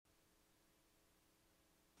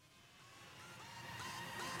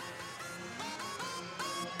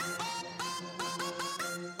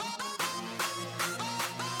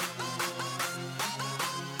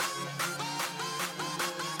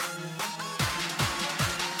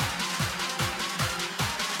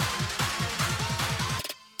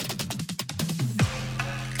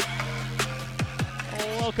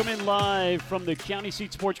welcome in live from the County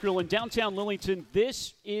Seat Sports Grill in downtown Lillington.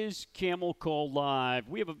 This is Camel Call Live.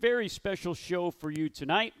 We have a very special show for you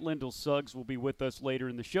tonight. Lyndall Suggs will be with us later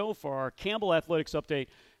in the show for our Campbell Athletics update.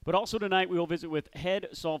 But also tonight we will visit with head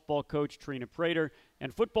softball coach Trina Prater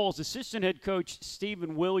and football's assistant head coach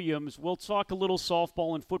Stephen Williams. We'll talk a little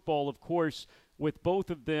softball and football, of course, with both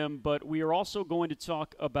of them. But we are also going to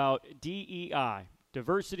talk about DEI,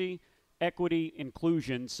 diversity, equity,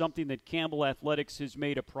 inclusion, something that Campbell Athletics has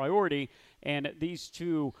made a priority, and these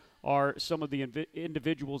two are some of the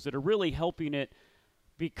individuals that are really helping it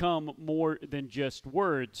become more than just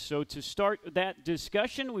words. So to start that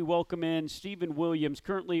discussion, we welcome in Stephen Williams,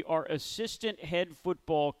 currently our assistant head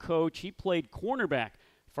football coach. He played cornerback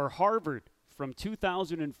for Harvard from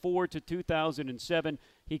 2004 to 2007.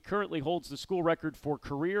 He currently holds the school record for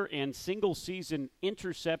career and single-season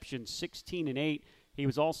interceptions, 16-8. He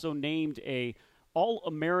was also named a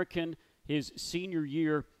All-American his senior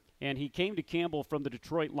year, and he came to Campbell from the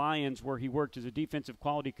Detroit Lions, where he worked as a defensive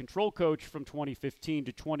quality control coach from 2015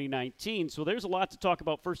 to 2019. So there's a lot to talk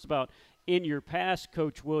about, first about in your past,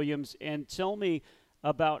 Coach Williams, and tell me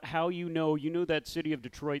about how you know that city of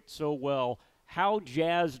Detroit so well. How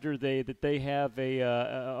jazzed are they that they have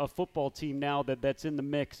a football team now that's in the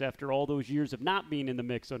mix after all those years of not being in the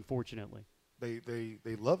mix, unfortunately?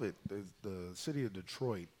 They love it. The city of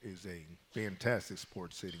Detroit is a fantastic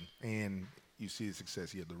sports city, and you see the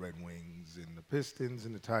success. You have the Red Wings and the Pistons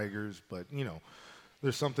and the Tigers, but,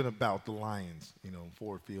 there's something about the Lions,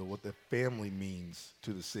 Ford Field, what the family means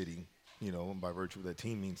to the city, and by virtue of that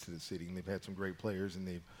team means to the city. And they've had some great players, and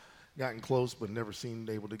they've gotten close but never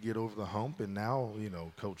seemed able to get over the hump. And now,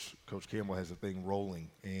 Coach Campbell has a thing rolling,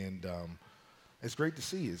 and it's great to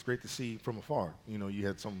see. It's great to see from afar. You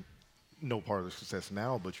had no part of the success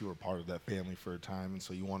now, but you were part of that family for a time, and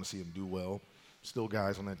so you want to see them do well. Still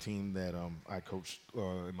guys on that team that I coached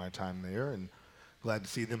in my time there, and glad to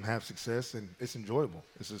see them have success, and it's enjoyable.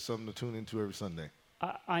 This is something to tune into every Sunday.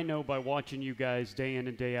 I know by watching you guys day in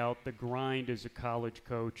and day out, the grind as a college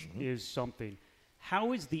coach is something.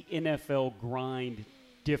 How is the NFL grind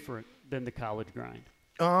different than the college grind?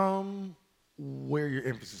 Where your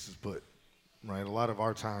emphasis is put. Right, a lot of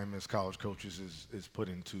our time as college coaches is put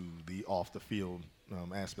into the off-the-field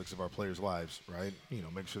aspects of our players' lives, right?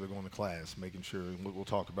 Making sure they're going to class, making sure, and we'll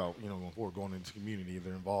talk about, going forward, going into community,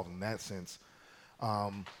 they're involved in that sense.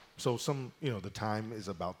 So the time is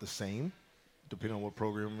about the same, depending on what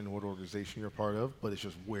program and what organization you're a part of, but it's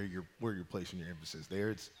just where you're placing your emphasis.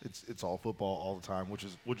 There, it's all football all the time, which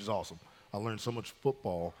is awesome. I learned so much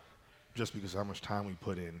football just because of how much time we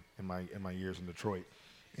put in my years in Detroit.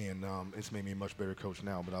 And it's made me a much better coach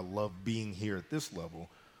now. But I love being here at this level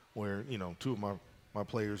where, two of my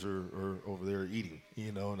players are over there eating,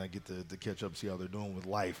 and I get to catch up, see how they're doing with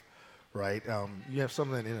life, right? You have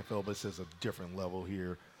something in the NFL, but it's just a different level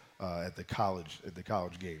here at the college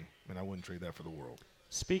game, and I wouldn't trade that for the world.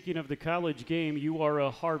 Speaking of the college game, you are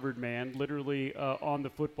a Harvard man, literally on the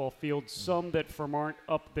football field. Some that aren't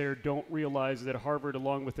up there don't realize that Harvard,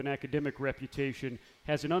 along with an academic reputation,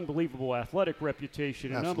 has an unbelievable athletic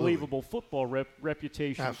reputation, an unbelievable football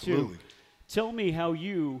reputation too. Tell me how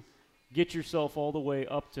you get yourself all the way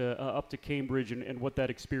up to Cambridge and what that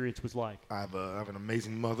experience was like. I have an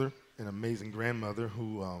amazing mother, an amazing grandmother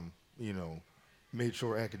who, made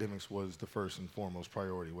sure academics was the first and foremost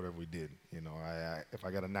priority, whatever we did. If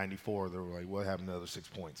I got a 94, they were like, "We'll have another 6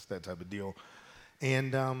 points," that type of deal.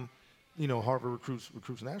 And Harvard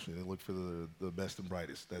recruits nationally. They look for the best and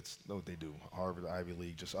brightest. That's what they do. Harvard, Ivy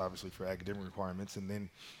League, just obviously for academic requirements, and then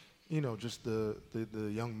just the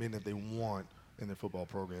young men that they want in their football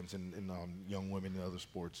programs and young women in other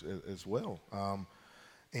sports as well.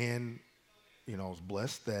 And I was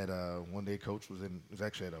blessed that one day Coach was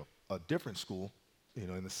actually at a different school,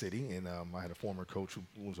 in the city, and I had a former coach who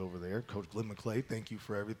was over there, Coach Glenn McClay. Thank you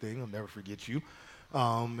for everything. I'll never forget you.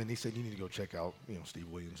 And he said, "You need to go check out, Steve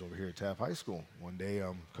Williams over here at Taft High School." One day,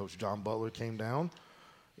 Coach John Butler came down.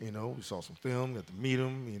 We saw some film, got to meet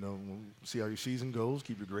him. See how your season goes,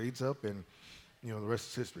 keep your grades up, and the rest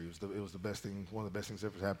is history. It was the best thing, one of the best things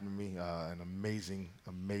that ever happened to me. An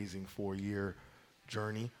amazing 4-year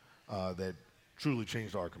journey that truly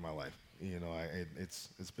changed the arc of my life.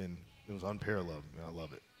 It was unparalleled, and I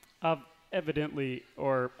love it.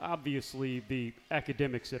 Obviously, the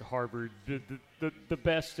academics at Harvard, the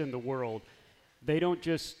best in the world, they don't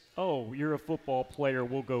just, you're a football player,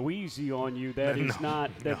 we'll go easy on you. That is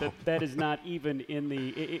not even in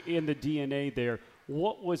the DNA there.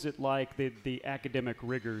 What was it like, the academic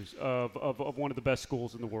rigors of one of the best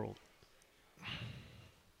schools in the world?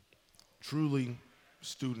 Truly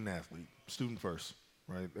student-athlete, student first.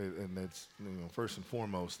 right? And that's, first and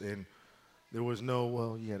foremost. And there was no,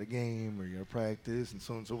 well, you had a game or you had practice and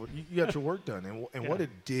so on and so forth. You got your work done. And what it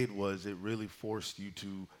did was it really forced you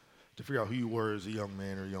to figure out who you were as a young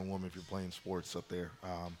man or a young woman if you're playing sports up there.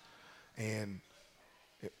 And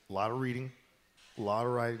a lot of reading, a lot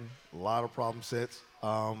of writing, a lot of problem sets.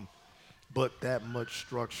 But that much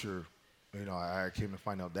structure, I came to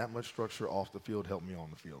find out that much structure off the field helped me on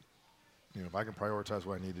the field. If I can prioritize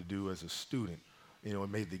what I need to do as a student, it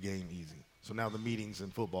made the game easy. So now the meetings in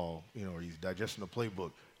football, are easy. Digesting the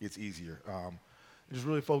playbook, it's easier. Just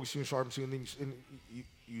really focus you and sharpen you, and then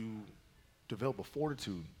you develop a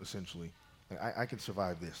fortitude, essentially. Like, I can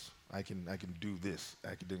survive this. I can do this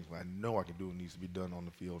academically. I know I can do what needs to be done on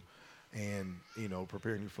the field. And,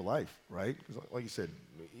 preparing you for life, right? Because like you said,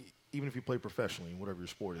 even if you play professionally in whatever your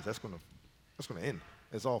sport is, that's going to end.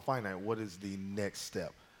 It's all finite. What is the next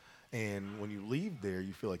step? And when you leave there,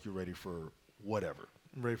 you feel like you're ready for whatever.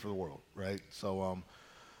 I'm ready for the world, right? So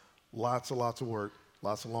lots of work,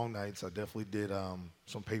 lots of long nights. I definitely did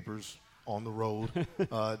some papers on the road,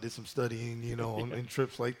 did some studying, and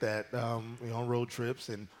trips like that, on road trips.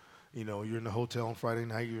 And, you're in the hotel on Friday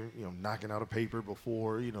night, you're, knocking out a paper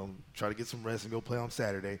before, try to get some rest and go play on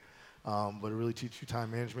Saturday. But it really teaches you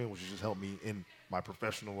time management, which has just helped me in my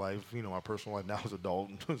professional life, my personal life now as an adult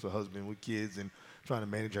and as a husband with kids and trying to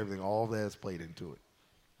manage everything. All that has played into it.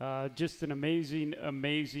 Just an amazing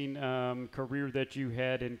career that you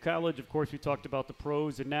had in college. Of course, we talked about the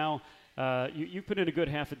pros, and now you put in a good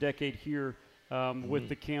half a decade here with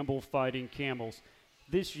the Campbell Fighting Camels.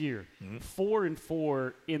 This year,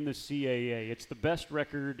 4-4 in the CAA. It's the best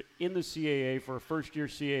record in the CAA for a first-year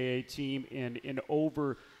CAA team in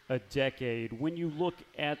over a decade. When you look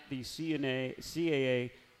at the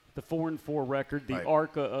CAA, the 4-4 record, the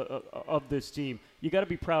arc of this team, you got to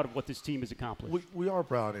be proud of what this team has accomplished. We are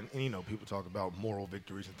proud, and people talk about moral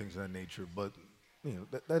victories and things of that nature, but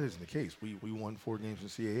that isn't the case. We won 4 games in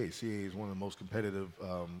CAA. CAA is one of the most competitive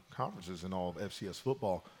conferences in all of FCS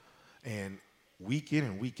football, and week in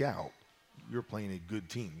and week out, you're playing a good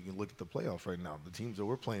team. You can look at the playoffs right now. The teams that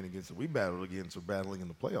we're playing against, that we battled against, are battling in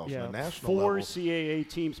the playoffs on a national level. 4 CAA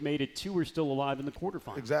teams made it. 2 are still alive in the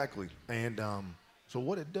quarterfinals. Exactly, and so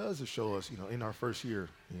what it does is show us, in our first year,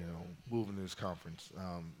 moving to this conference,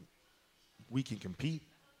 we can compete,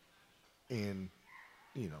 and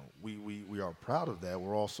we are proud of that.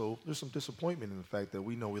 We're also, there's some disappointment in the fact that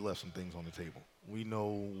we know we left some things on the table. We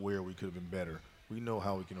know where we could have been better. We know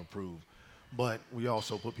how we can improve. But we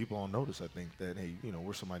also put people on notice, I think, that, hey,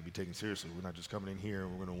 we're somebody to be taken seriously. We're not just coming in here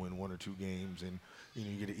and we're going to win 1 or 2 games and,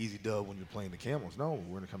 you get an easy dub when you're playing the Camels. No,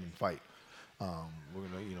 we're going to come and fight. We're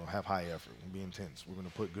going to, have high effort and be intense. We're going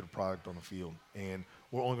to put good product on the field. And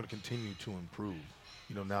we're only going to continue to improve,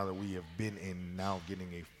 now that we have been in, now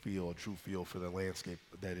getting a true feel for the landscape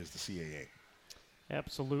that is the CAA.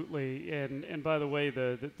 Absolutely. And by the way,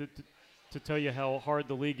 to tell you how hard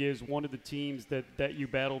the league is, one of the teams that you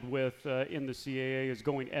battled with in the CAA is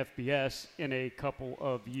going FBS in a couple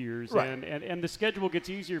of years. Right. And the schedule gets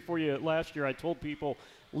easier for you. Last year I told people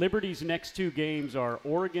Liberty's next 2 games are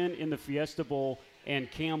Oregon in the Fiesta Bowl and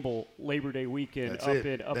Campbell Labor Day weekend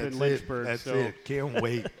up in Lynchburg. That's it. Can't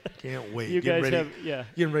wait. You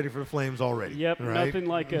getting ready for the Flames already. Yep. Right?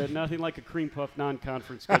 Nothing like a cream puff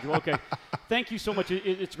non-conference schedule. Okay. Thank you so much.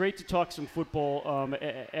 It's great to talk some football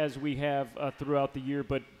as we have throughout the year.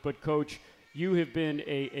 But Coach, you have been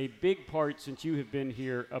a big part since you have been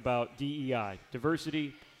here about DEI,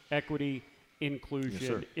 diversity, equity, inclusion. Yes,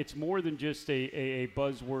 sir. It's more than just a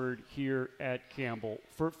buzzword here at Campbell.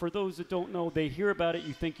 For those that don't know, they hear about it,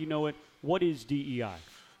 you think you know it. What is DEI?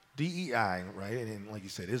 DEI, right, and like you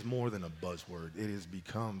said, is more than a buzzword. It has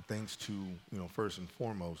become, thanks to, first and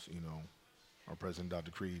foremost, our president,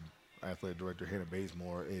 Dr. Creed, athletic director, Hannah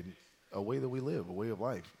Bazemore, in a way that we live, a way of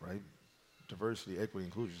life, right? Diversity, equity,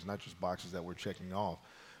 inclusion. It's not just boxes that we're checking off.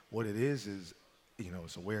 What it is,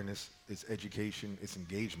 it's awareness, it's education, it's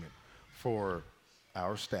engagement for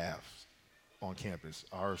our staff on campus,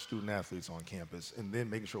 our student-athletes on campus, and then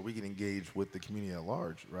making sure we get engaged with the community at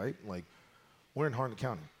large, right? Like, we're in Harnett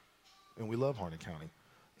County, and we love Harnett County,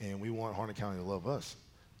 and we want Harnett County to love us.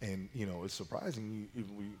 And, it's surprising.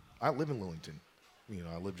 I live in Lillington.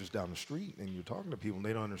 I live just down the street, and you're talking to people, and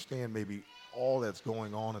they don't understand maybe all that's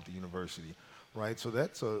going on at the university, right? So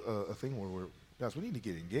that's a thing where guys, we need to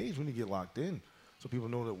get engaged. We need to get locked in so people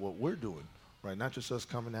know that what we're doing, right? Not just us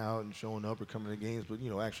coming out and showing up or coming to games, but,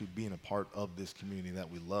 actually being a part of this community that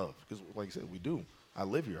we love. Because, like I said, we do. I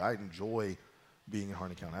live here. I enjoy being in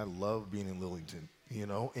Harnett County. I love being in Lillington,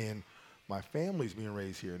 and my family's being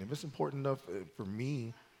raised here. And if it's important enough for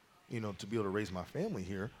me, to be able to raise my family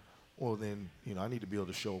here, well, then, I need to be able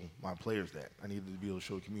to show my players that. I need to be able to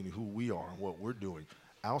show the community who we are and what we're doing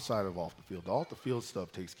outside of off the field. The off the field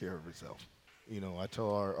stuff takes care of itself. I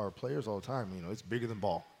tell our players all the time, it's bigger than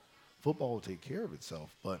ball. Football will take care of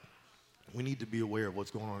itself, but we need to be aware of what's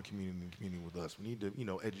going on in the community with us. We need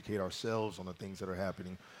to, educate ourselves on the things that are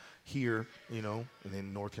happening here, and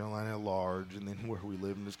then North Carolina at large, and then where we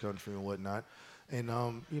live in this country and whatnot, and,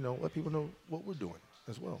 let people know what we're doing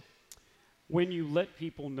as well. When you let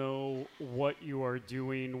people know what you are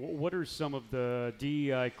doing, what are some of the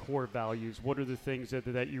DEI core values? What are the things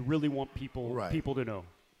that you really want people to know?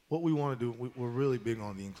 What we want to do, we're really big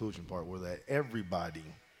on the inclusion part, where that everybody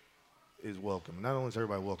is welcome. Not only is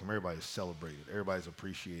everybody welcome, everybody is celebrated, everybody's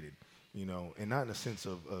appreciated, and not in a sense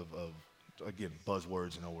of again,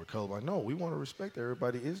 buzzwords, we're colorblind. No, we want to respect that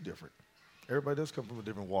everybody is different. Everybody does come from a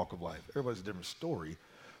different walk of life. Everybody's a different story.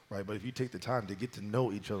 Right, but if you take the time to get to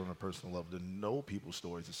know each other on a personal level, to know people's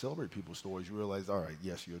stories, to celebrate people's stories, you realize, all right,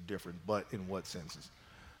 yes, you're different, but in what senses?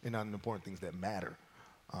 And not in important things that matter.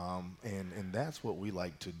 And that's what we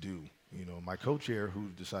like to do. My co-chair, who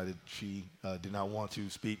decided she did not want to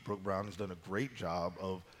speak, Brooke Brown, has done a great job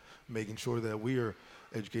of making sure that we are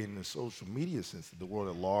educating in the social media sense, that the world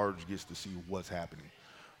at large gets to see what's happening,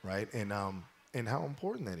 right? And how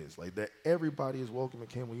important that is, like that everybody is welcome at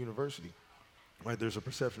Campbell University. Right, there's a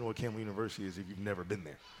perception of what Campbell University is if you've never been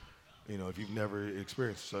there. If you've never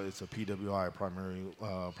experienced, so it's a PWI,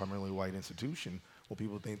 primarily white institution. Well,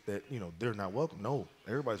 people think that, they're not welcome. No,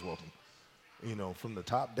 everybody's welcome. From the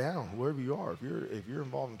top down, whoever you are, if you're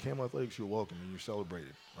involved in Camel athletics, you're welcome and you're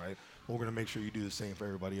celebrated, right? But we're going to make sure you do the same for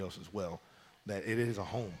everybody else as well. That it is a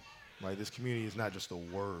home, right? This community is not just a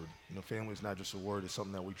word. Family is not just a word. It's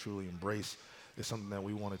something that we truly embrace. It's something that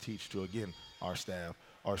we want to teach to, again, our staff,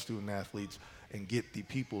 our student athletes, and get the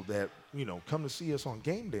people that, come to see us on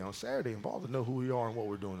game day on Saturday involved to know who we are and what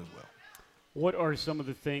we're doing as well. What are some of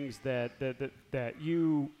the things that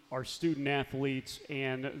you, our student athletes,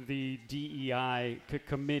 and the DEI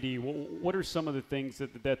committee, what are some of the things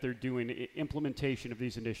that they're doing, implementation of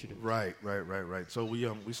these initiatives? Right. So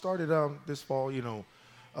we started this fall,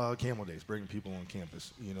 Camel Days, bringing people on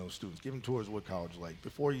campus, students, giving tours of what college is like.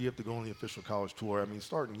 Before you have to go on the official college tour,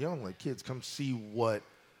 starting young, like kids come see what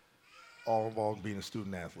all involved in being a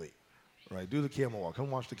student athlete, right? Do the Camel Walk,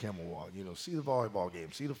 come watch the Camel Walk, see the volleyball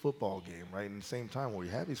game, see the football game, right? And at the same time, where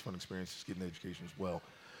you have these fun experiences, getting education as well,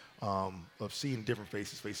 of seeing different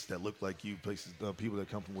faces that look like you, people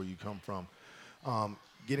that come from where you come from,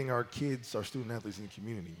 getting our kids, our student athletes in the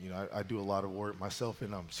community. I do a lot of work myself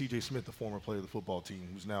and C.J. Smith, the former player of the football team,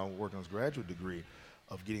 who's now working on his graduate degree,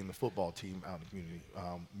 of getting the football team out in the community,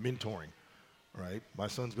 mentoring. Right, my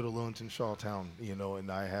sons go to Lillington, Shawtown, and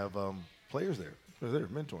I have players there. They're there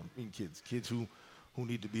mentoring kids who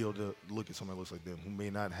need to be able to look at somebody that looks like them, who may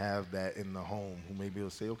not have that in the home, who may be able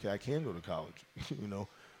to say, okay, I can go to college.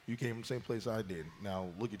 You came from the same place I did. Now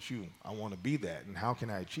look at you. I want to be that, and how can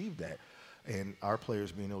I achieve that? And our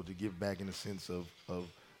players being able to give back in the sense of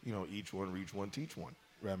each one reach one, teach one.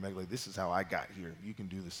 Right, like this is how I got here. You can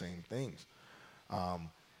do the same things.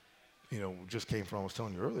 Just came from, I was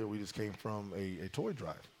telling you earlier, we just came from a toy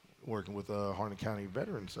drive, working with Harnett County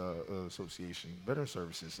Veterans Association, Veteran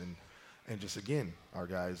Services, and just, again, our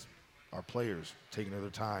guys, our players, taking their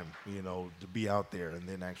time, to be out there and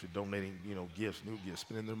then actually donating, gifts, new gifts,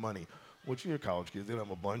 spending their money, which your college kids, they don't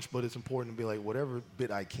have a bunch, but it's important to be like, whatever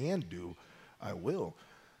bit I can do, I will.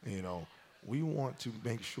 We want to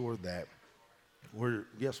make sure that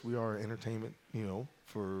we are entertainment,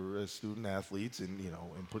 for as student athletes and,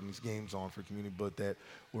 and putting these games on for community, but that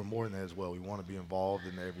we're more than that as well. We want to be involved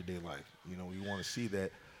in their everyday life. We want to see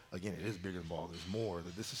that, again, it is bigger than ball. There's more,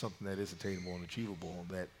 that this is something that is attainable and achievable,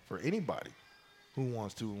 that for anybody who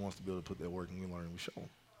wants to be able to put that work and we learn and we show them.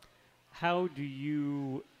 How do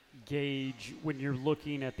you gauge when you're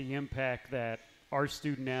looking at the impact that our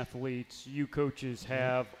student athletes, you coaches,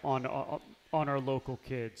 have on our local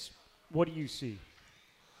kids? What do you see?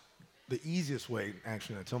 The easiest way,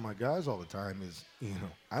 actually, and I tell my guys all the time is,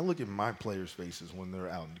 I look at my players' faces when they're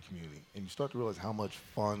out in the community, and you start to realize how much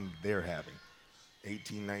fun they're having.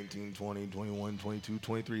 18, 19, 20, 21, 22,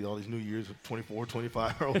 23, all these new years, 24,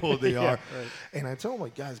 25, how old they are. Right. And I tell them,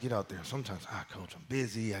 like, guys, get out there. Sometimes, coach, I'm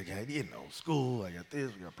busy. I got, school. I got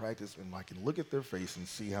this. We got practice. And I can look at their face and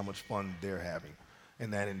see how much fun they're having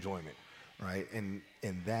and that enjoyment, right? And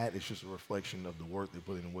that is just a reflection of the work they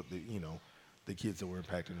put in and what the kids that we're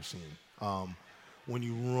impacting are seeing. When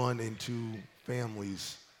you run into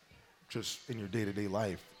families just in your day-to-day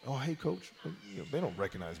life, oh, hey, coach, they don't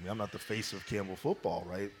recognize me. I'm not the face of Campbell football,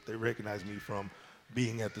 right? They recognize me from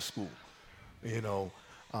being at the school,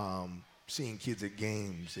 seeing kids at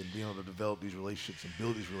games and being able to develop these relationships and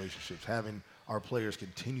build these relationships, having our players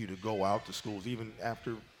continue to go out to schools even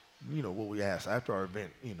after, what we ask, after our event,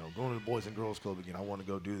 going to the Boys and Girls Club again, I want to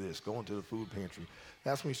go do this, going to the food pantry.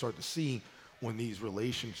 That's when you start to see when these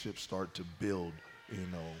relationships start to build,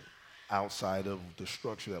 outside of the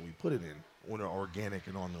structure that we put it in, when they're organic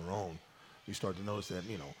and on their own. You start to notice that,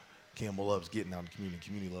 Campbell loves getting out in the community.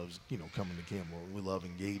 Community loves, coming to Campbell. We love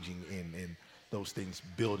engaging in those things,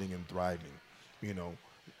 building and thriving.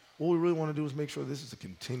 What we really want to do is make sure this is a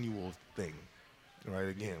continual thing, right?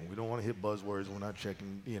 Again, we don't want to hit buzzwords. We're not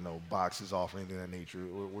checking, boxes off or anything of that nature.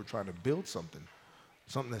 We're trying to build something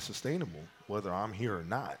that's sustainable, whether I'm here or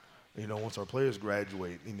not. Once our players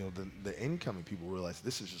graduate, the incoming people realize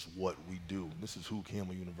this is just what we do. This is who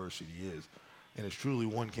Campbell University is. And it's truly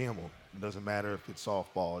one Campbell. It doesn't matter if it's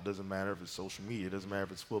softball. It doesn't matter if it's social media. It doesn't matter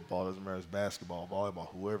if it's football. It doesn't matter if it's basketball, volleyball,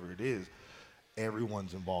 whoever it is.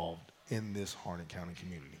 Everyone's involved in this Harnett County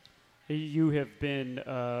community. You have been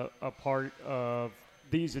a part of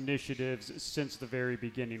these initiatives since the very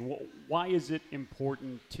beginning. Why is it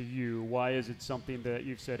important to you? Why is it something that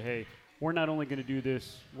you've said, hey, we're not only going to do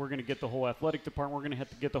this, we're going to get the whole athletic department, we're going to have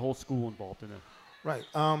to get the whole school involved in it? Right.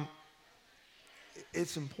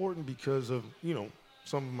 It's important because of,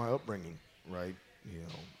 some of my upbringing, right?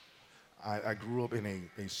 I grew up in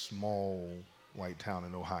a small white town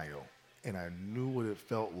in Ohio, and I knew what it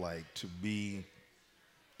felt like to be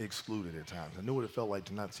excluded at times. I knew what it felt like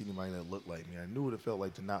to not see anybody that looked like me. I knew what it felt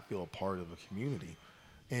like to not feel a part of a community.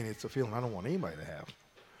 And it's a feeling I don't want anybody to have,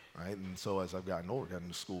 right? And so as I've gotten older, gotten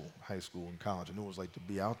to school, high school and college, I knew what it was like to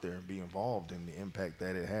be out there and be involved in the impact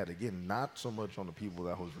that it had. Again, not so much on the people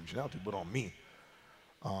that I was reaching out to, but on me.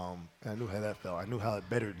 And I knew how that felt. I knew how it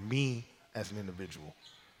bettered me as an individual,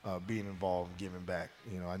 being involved and giving back.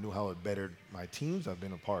 I knew how it bettered my teams I've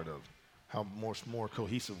been a part of, how more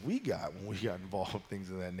cohesive we got when we got involved in things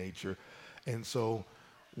of that nature. And so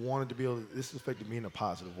wanted to be able to, this has affected me in a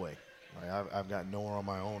positive way. Right? I've got nowhere on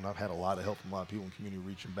my own. I've had a lot of help from a lot of people in the community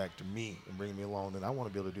reaching back to me and bringing me along, and I want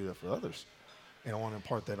to be able to do that for others. And I want to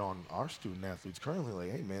impart that on our student athletes currently.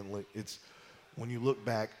 Like, hey, man, it's when you look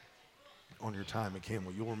back on your time at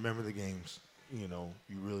Camel, you'll remember the games, you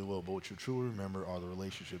really will. But what you truly remember are the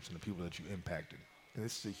relationships and the people that you impacted. And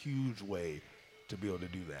this is a huge way to be able to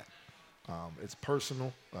do that. It's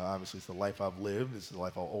personal. Obviously, it's the life I've lived. It's the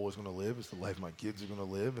life I'm always going to live. It's the life my kids are going to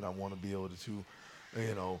live. And I want to be able to,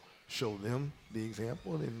 show them the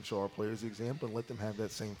example and then show our players the example and let them have that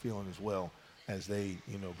same feeling as well as they,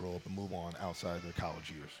 grow up and move on outside their college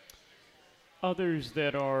years. Others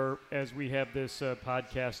that are, as we have this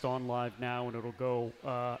podcast on live now, and it'll go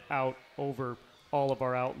out over all of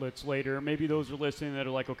our outlets later. Maybe those are listening that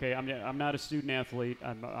are like, okay, I'm not a student athlete.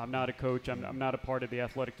 I'm not a coach. I'm not a part of the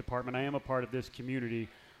athletic department. I am a part of this community.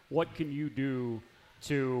 What can you do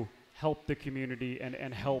to help the community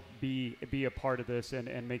and help be a part of this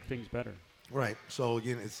and make things better? Right. So,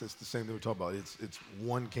 again, it's the same thing we talk about. It's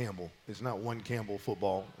one Campbell. It's not one Campbell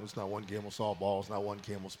football. It's not one Campbell softball. It's not one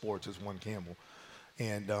Campbell sports. It's one Campbell.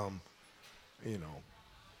 And,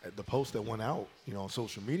 the post that went out, on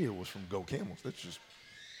social media was from Go Camels.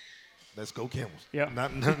 That's Go Camels. Yeah.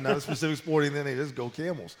 Not a specific sporting thing. Just Go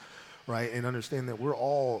Camels, right? And understand that we're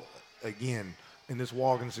all, again, in this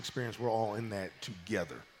walk and this experience, we're all in that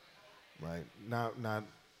together, right? Not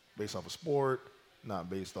based off of sport, not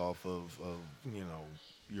based off of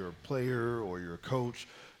you're a player or you're a coach.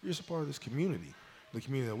 You're just a part of this community, the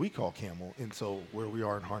community that we call Camel. And so where we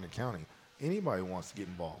are in Harnett County, anybody wants to get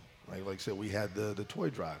involved. Right? Like I said, we had the toy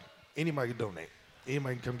drive. Anybody can donate.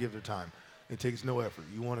 Anybody can come give their time. It takes no effort.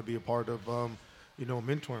 You want to be a part of, a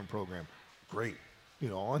mentoring program. Great.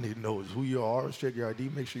 All I need to know is who you are. Let's check your ID.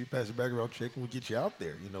 Make sure you pass a background check, and we get you out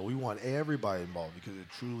there. We want everybody involved because it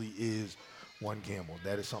truly is one Campbell.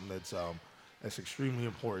 That is something that's extremely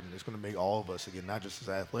important. It's going to make all of us, again, not just as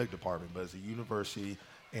an athletic department, but as a university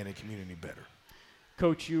and a community better.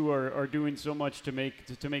 Coach, you are doing so much to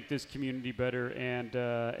make this community better and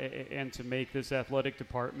to make this athletic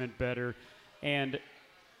department better. And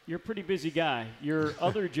you're a pretty busy guy. Your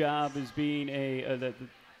other job is being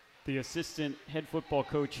the assistant head football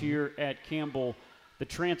coach here at Campbell, the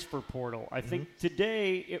transfer portal. I think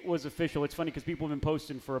today it was official. It's funny because people have been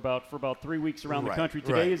posting for about 3 weeks around the country.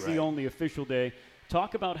 Today is the only official day.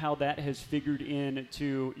 Talk about how that has figured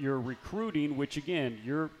into your recruiting, which, again,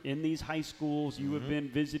 you're in these high schools. You have been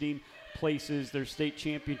visiting places, their state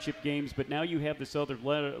championship games, but now you have this other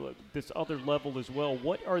level as well.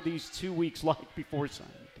 What are these 2 weeks like before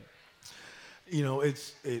signing day?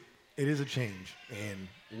 It is a change, and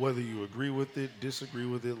whether you agree with it, disagree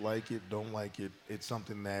with it, like it, don't like it, it's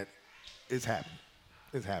something that is happening.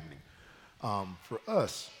 It's happening. For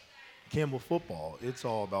us, Campbell football, it's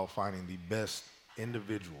all about finding the best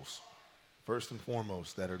individuals, first and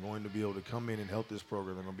foremost, that are going to be able to come in and help this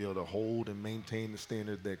program. They're going to be able to hold and maintain the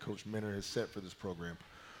standard that Coach Minner has set for this program,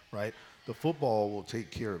 right? The football will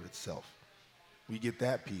take care of itself. We get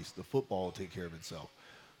that piece. The football will take care of itself.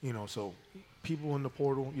 So people in the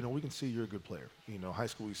portal, we can see you're a good player. High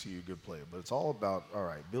school, we see you're a good player. But it's all about, all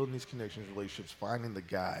right, building these connections, relationships, finding the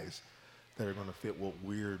guys that are going to fit what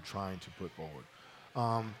we're trying to put forward.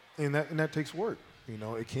 And that takes work.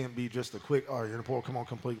 It can't be just a quick, all right, you're in the portal, come on,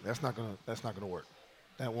 complete. That's not gonna work.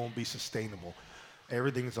 That won't be sustainable.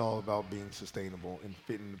 Everything's all about being sustainable and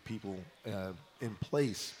fitting the people in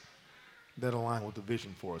place that align with the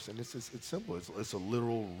vision for us. And it's simple. It's a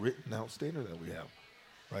literal written out standard that we have,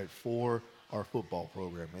 right, for our football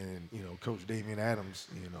program. And, Coach Damian Adams,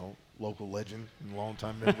 local legend and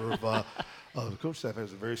longtime member of the coach staff,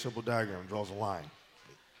 has a very simple diagram, draws a line.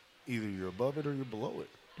 Either you're above it or you're below it.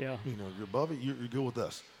 Yeah. You're above it, you're good with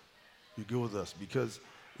us. You're good with us because,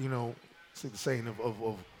 it's like the saying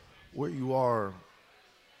of where you are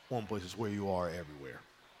one place is where you are everywhere,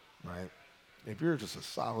 right? If you're just a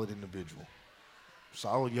solid individual,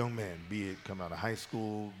 solid young man, be it come out of high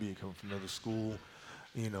school, be it come from another school,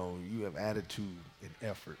 you have attitude and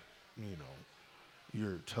effort,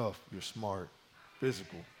 you're tough, you're smart,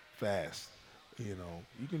 physical, fast,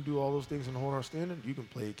 you can do all those things and hold our standard, you can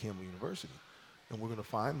play at Campbell University. And we're going to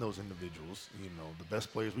find those individuals, the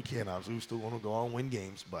best players we can. Obviously, we still want to go out and win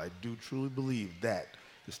games, but I do truly believe that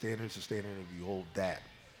the standard is the standard, and if you hold that,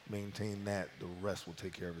 maintain that, the rest will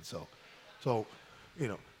take care of itself. So,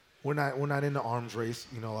 we're not in the arms race.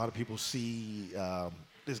 A lot of people see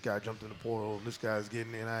this guy jumped in the portal, and this guy's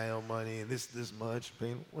getting NIL money, and this much.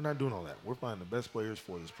 We're not doing all that. We're finding the best players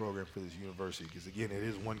for this program, for this university, because, again, it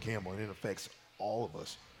is one Campbell, and it affects all of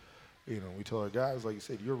us. We tell our guys, like you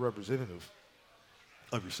said, you're a representative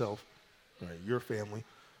of yourself, right? Your family,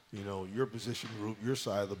 your position group, your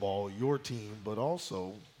side of the ball, your team, but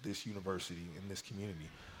also this university and this community.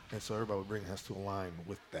 And so everybody has to align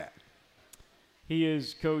with that. He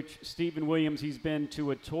is Coach Stephen Williams. He's been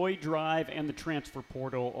to a toy drive and the transfer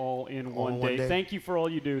portal all in one day. Thank you for all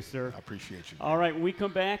you do, sir. I appreciate you. All right, when we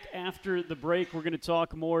come back after the break, we're going to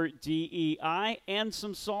talk more DEI and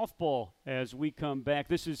some softball as we come back.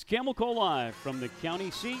 This is Camel Call Live from the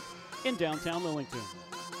county seat in downtown Lillington.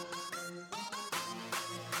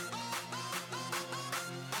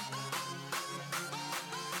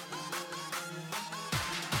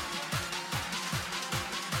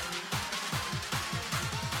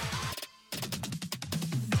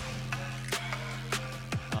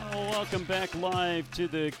 Welcome back live to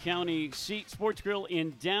the County Seat Sports Grill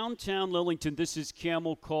in downtown Lillington. This is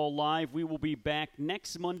Camel Call Live. We will be back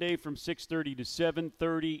next Monday from 6:30 to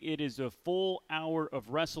 7:30. It is a full hour of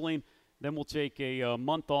wrestling. Then we'll take a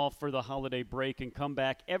month off for the holiday break and come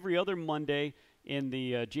back every other Monday in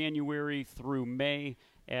the January through May,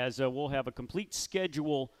 as we'll have a complete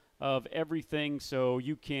schedule of everything. So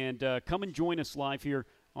you can come and join us live here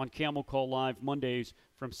on Camel Call Live Mondays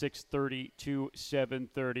from 6:30 to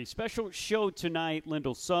 7:30. Special show tonight.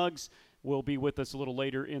 Lyndall Suggs will be with us a little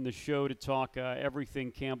later in the show to talk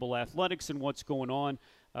everything Campbell Athletics and what's going on.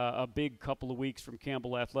 A big couple of weeks from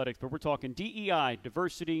Campbell Athletics. But we're talking DEI,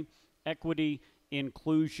 diversity, equity,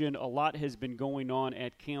 inclusion. A lot has been going on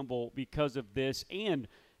at Campbell because of this. And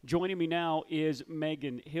joining me now is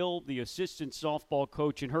Megan Hill, the assistant softball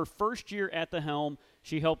coach. In her first year at the helm,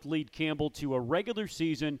 she helped lead Campbell to a regular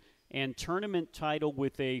season and tournament title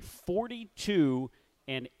with a 42-18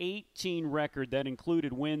 record that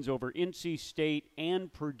included wins over NC State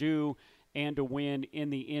and Purdue and a win in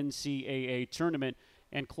the NCAA tournament.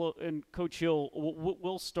 And Coach Hill,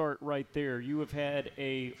 we'll start right there. You have had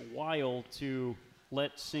a while to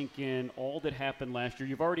let sink in all that happened last year.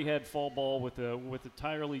 You've already had fall ball with a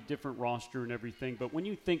entirely different roster and everything. But when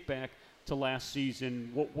you think back to last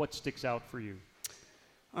season, what sticks out for you?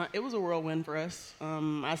 It was a whirlwind for us.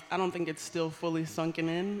 I don't think it's still fully sunken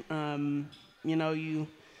in. You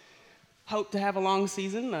hope to have a long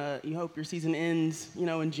season. You hope your season ends,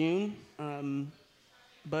 in June.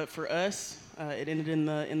 But for us, it ended in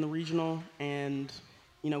the regional, and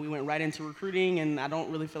we went right into recruiting. And I don't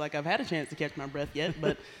really feel like I've had a chance to catch my breath yet,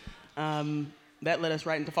 but that led us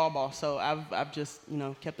right into fall ball. So I've just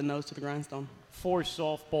kept the nose to the grindstone. For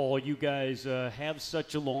softball, you guys have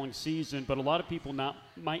such a long season, but a lot of people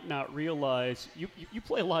might not realize you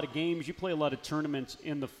play a lot of games, you play a lot of tournaments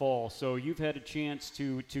in the fall. So you've had a chance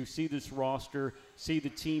to see this roster, see the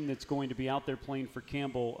team that's going to be out there playing for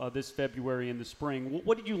Campbell this February in the spring.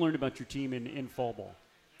 What did you learn about your team in fall ball?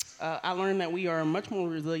 I learned that we are much more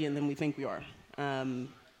resilient than we think we are.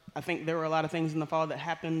 I think there were a lot of things in the fall that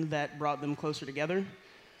happened that brought them closer together.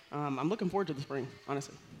 I'm looking forward to the spring,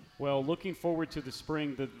 honestly. Well, looking forward to the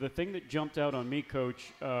spring. The thing that jumped out on me,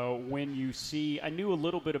 Coach, when you see, I knew a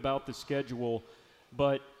little bit about the schedule,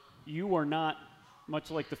 but you are not,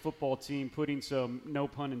 much like the football team, putting some, no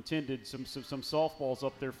pun intended, some softballs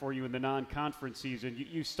up there for you in the non-conference season.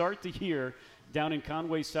 You start the year down in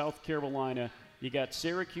Conway, South Carolina. You got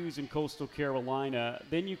Syracuse and Coastal Carolina.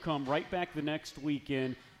 Then you come right back the next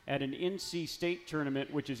weekend at an NC State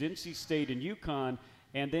tournament, which is NC State and UConn.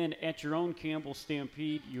 And then at your own Campbell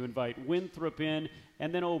Stampede, you invite Winthrop in,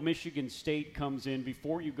 and then Michigan State comes in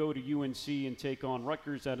before you go to UNC and take on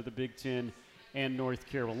Rutgers out of the Big Ten and North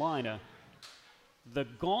Carolina. The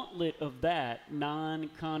gauntlet of that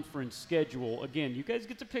non-conference schedule, again, you guys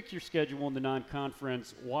get to pick your schedule in the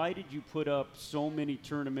non-conference. Why did you put up so many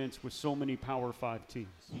tournaments with so many Power 5 teams?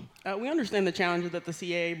 We understand the challenges that the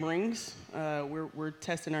CAA brings. We're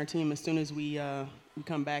testing our team as soon as we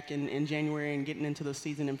come back in January and getting into the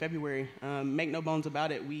season in February. Make no bones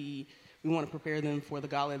about it, we want to prepare them for the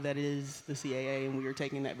gauntlet that is the CAA, and we are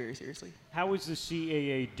taking that very seriously. How is the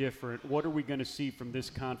CAA different? What are we going to see from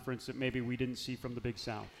this conference that maybe we didn't see from the Big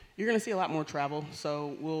South? You're going to see a lot more travel.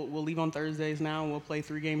 So we'll leave on Thursdays now, and we'll play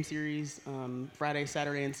 3-game series Friday,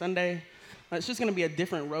 Saturday, and Sunday. It's just going to be a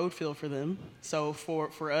different road feel for them. So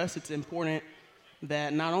for us, it's important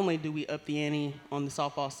that not only do we up the ante on the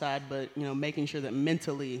softball side, but making sure that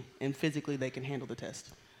mentally and physically they can handle the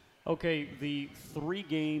test. Okay, the 3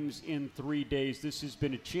 games in 3 days. This has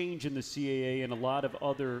been a change in the CAA and a lot of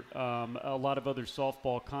other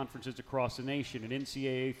softball conferences across the nation. An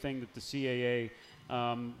NCAA thing that the CAA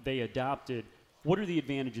they adopted. What are the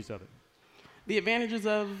advantages of it? The advantages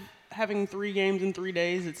of having 3 games in 3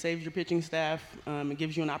 days, it saves your pitching staff. It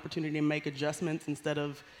gives you an opportunity to make adjustments instead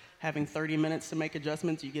of having 30 minutes to make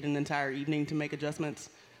adjustments. You get an entire evening to make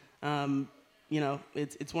adjustments.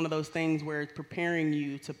 It's one of those things where it's preparing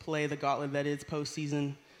you to play the gauntlet that is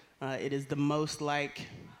postseason. It is the most like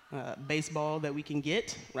baseball that we can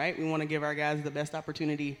get, right? We want to give our guys the best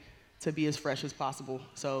opportunity to be as fresh as possible.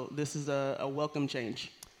 So this is a welcome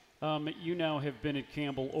change. You now have been at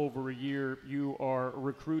Campbell over a year. You are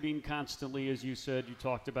recruiting constantly, as you said. You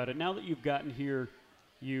talked about it. Now that you've gotten here,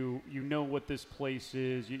 you know what this place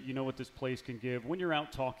is. You know what this place can give. When you're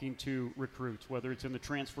out talking to recruits, whether it's in the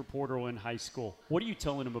transfer portal or in high school, what are you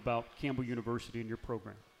telling them about Campbell University and your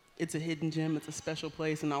program? It's a hidden gem. It's a special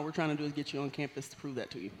place, and all we're trying to do is get you on campus to prove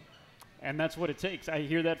that to you. And that's what it takes. I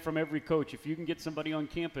hear that from every coach. If you can get somebody on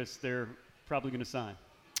campus, they're probably going to sign.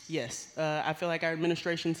 Yes. I feel like our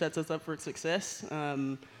administration sets us up for success.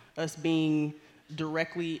 Us being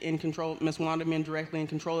directly in control, Ms. Wanda being directly in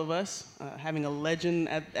control of us, having a legend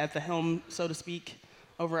at the helm, so to speak,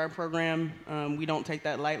 over our program. We don't take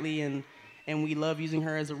that lightly, and we love using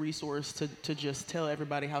her as a resource to just tell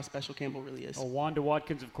everybody how special Campbell really is. Wanda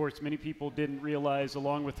Watkins, of course, many people didn't realize,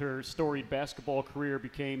 along with her storied basketball career,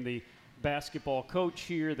 became the basketball coach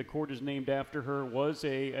here. The court is named after her, was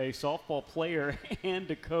a softball player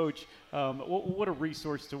and a coach. What a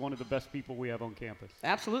resource to one of the best people we have on campus.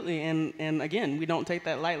 Absolutely, and again, we don't take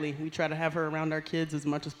that lightly. We try to have her around our kids as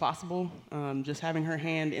much as possible. Just having her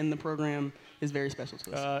hand in the program is very special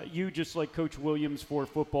to us. You, just like Coach Williams for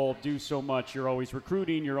football, do so much. You're always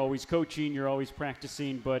recruiting, you're always coaching, you're always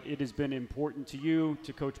practicing, but it has been important to you,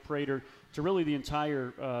 to Coach Prater, to really the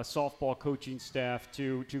entire softball coaching staff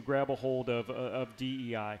to grab a hold of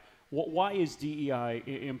DEI. Why is DEI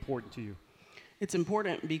important to you? It's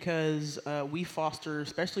important because we foster,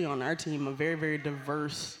 especially on our team, a very, very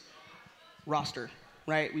diverse roster,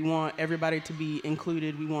 right? We want everybody to be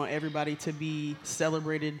included. We want everybody to be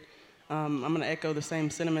celebrated. I'm going to echo the same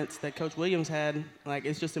sentiments that Coach Williams had. Like,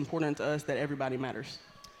 it's just important to us that everybody matters.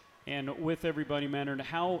 And with everybody mattering,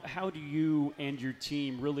 how do you and your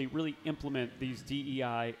team really implement these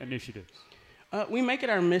DEI initiatives? We make it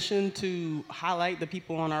our mission to highlight the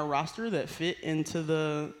people on our roster that fit into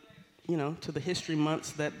the history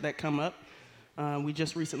months that come up. We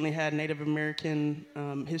just recently had Native American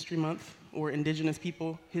History Month, or Indigenous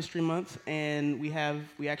People History Month, and we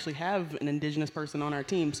actually have an Indigenous person on our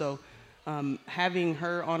team. So having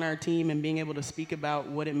her on our team and being able to speak about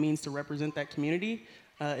what it means to represent that community,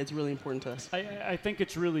 it's really important to us. I think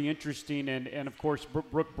it's really interesting, and of course,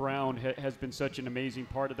 Brooke Brown has been such an amazing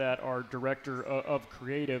part of that, our director of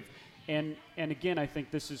creative. And again, I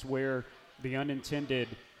think this is where the unintended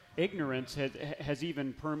ignorance has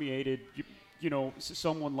even permeated,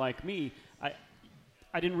 someone like me.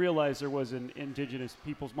 I didn't realize there was an Indigenous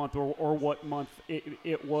Peoples Month or what month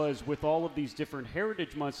it was with all of these different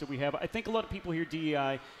heritage months that we have. I think a lot of people hear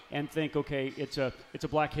DEI and think, okay, it's a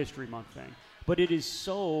Black History Month thing. but it is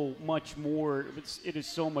so much more. It is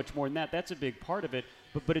so much more than that. That's a big part of it.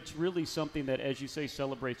 But it's really something that, as you say,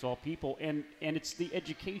 celebrates all people, and it's the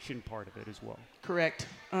education part of it as well. Correct.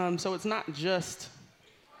 So it's not just,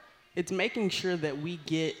 it's making sure that we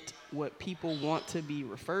get what people want to be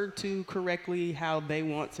referred to correctly, how they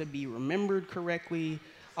want to be remembered correctly,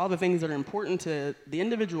 all the things that are important to the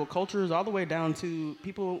individual cultures, all the way down to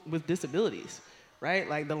people with disabilities, right?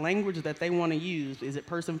 Like the language that they want to use, is it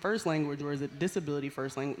person first language or is it disability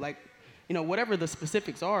first language? Like, whatever the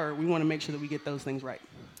specifics are, we want to make sure that we get those things right.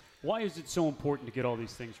 Why is it so important to get all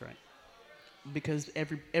these things right? Because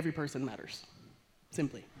every person matters,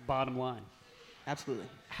 simply. Bottom line. Absolutely.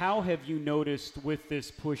 How have you noticed with this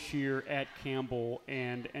push here at Campbell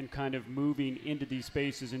and kind of moving into these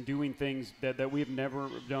spaces and doing things that we have never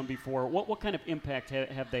done before, what kind of impact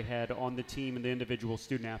have they had on the team and the individual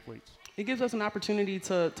student athletes? It gives us an opportunity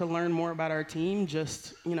to learn more about our team,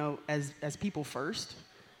 just, as people first.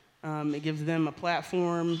 It gives them a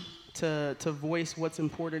platform to voice what's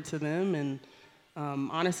important to them, and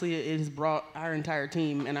honestly, it has brought our entire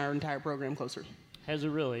team and our entire program closer. Has it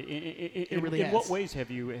really? It really has. In what ways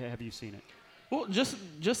have you seen it? Well,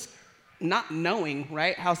 just not knowing,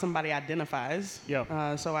 right, how somebody identifies.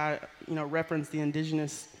 Yeah. So I, reference the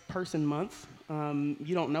Indigenous Person Month.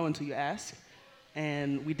 You don't know until you ask,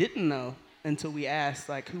 and we didn't know until we asked,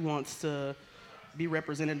 like, who wants to be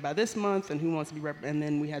represented by this month, and who wants to be and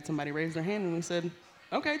then we had somebody raise their hand, and we said,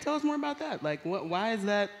 okay, tell us more about that. Like, why is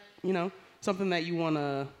that, something that you want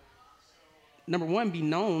to, number one, be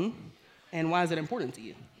known, and why is it important to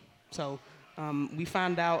you? So we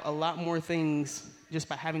found out a lot more things just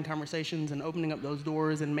by having conversations and opening up those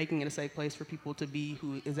doors and making it a safe place for people to be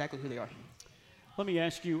exactly who they are. Let me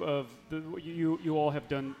ask you, you all have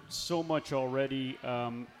done so much already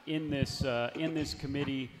in this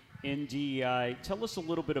committee, in DEI. Tell us a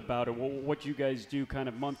little bit about it, what you guys do kind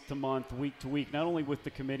of month to month, week to week, not only with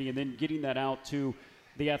the committee and then getting that out to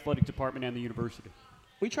the athletic department and the university.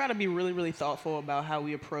 We try to be really, really thoughtful about how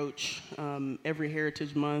we approach every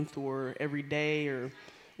Heritage Month or every day or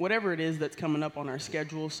whatever it is that's coming up on our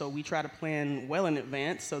schedule. So we try to plan well in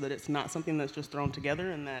advance so that it's not something that's just thrown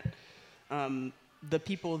together, and that the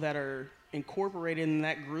people that are incorporated in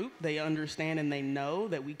that group, they understand and they know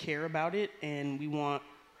that we care about it, and we want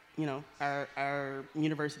our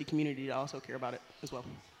university community to also care about it as well.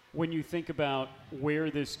 When you think about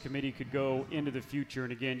where this committee could go into the future,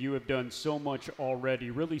 and again, you have done so much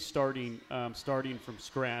already, really starting from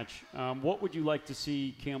scratch, what would you like to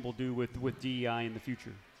see Campbell do with DEI in the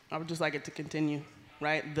future? I would just like it to continue,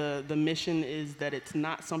 right? The mission is that it's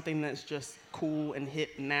not something that's just cool and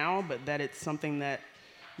hip now, but that it's something that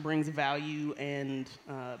brings value, and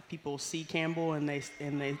people see Campbell and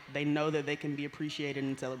they know that they can be appreciated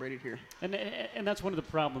and celebrated here. And that's one of the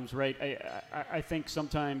problems, right? I think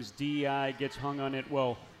sometimes DEI gets hung on it.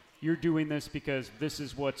 Well, you're doing this because this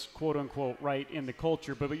is what's quote unquote right in the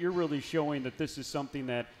culture, but you're really showing that this is something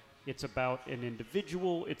that it's about an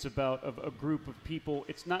individual, it's about a group of people.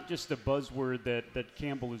 It's not just a buzzword that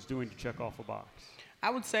Campbell is doing to check off a box. I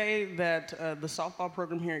would say that the softball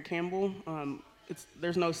program here at Campbell,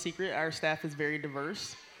 there's no secret. Our staff is very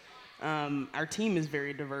diverse. Our team is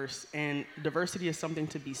very diverse, and diversity is something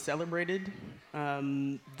to be celebrated.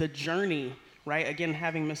 The journey, right? Again,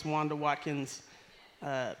 having Miss Wanda Watkins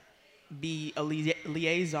be a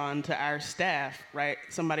liaison to our staff, right?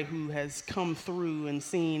 Somebody who has come through and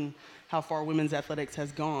seen how far women's athletics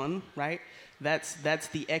has gone, right? That's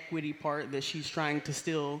the equity part that she's trying to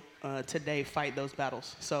still today fight those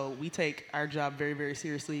battles. So we take our job very, very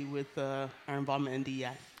seriously with our involvement in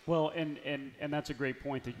DEI. Well, and that's a great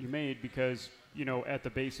point that you made, because, at the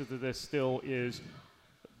base of this still is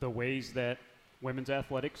the ways that women's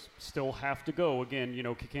athletics still have to go.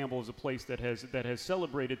 Again, Campbell is a place that has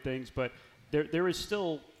celebrated things, but there is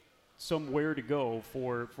still somewhere to go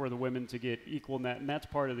for the women to get equal in that, and that's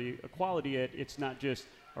part of the equality. It's not just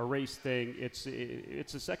a race thing; it's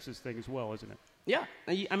a sexist thing as well, isn't it? Yeah,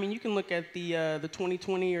 I mean, you can look at the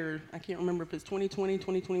 2020, or I can't remember if it's 2020,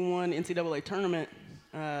 2021 NCAA tournament,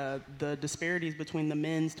 the disparities between the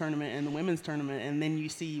men's tournament and the women's tournament, and then you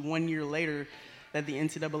see 1 year later that the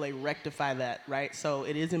NCAA rectify that, right? So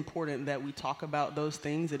it is important that we talk about those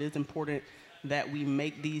things. It is important that we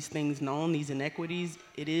make these things known, these inequities.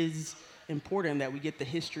 It is important that we get the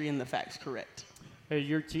history and the facts correct. Hey,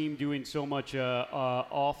 your team doing so much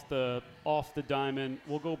off the diamond.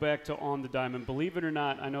 We'll go back to on the diamond. Believe it or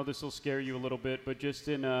not, I know this will scare you a little bit, but just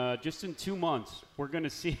in 2 months, we're going to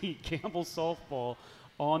see Campbell softball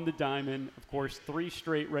on the diamond. Of course, 3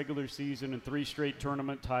 straight regular season and 3 straight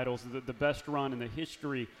tournament titles, the best run in the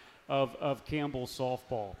history of Campbell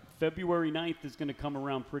softball. February 9th is going to come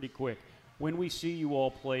around pretty quick. When we see you all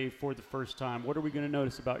play for the first time, what are we going to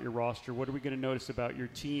notice about your roster? What are we going to notice about your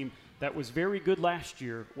team that was very good last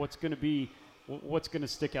year? What's going to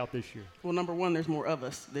stick out this year? Well, number one, there's more of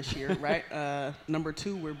us this year, right? Number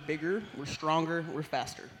two, we're bigger, we're stronger, we're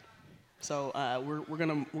faster. So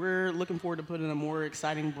we're looking forward to putting a more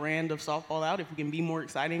exciting brand of softball out. If we can be more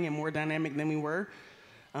exciting and more dynamic than we were,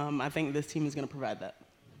 I think this team is going to provide that.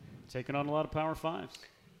 Taking on a lot of Power Fives.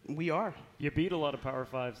 We are. You beat a lot of Power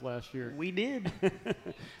Fives last year. We did.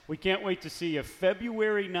 We can't wait to see you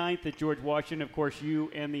February 9th at George Washington. Of course, you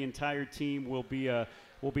and the entire team will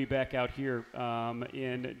be back out here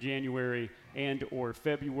in January and or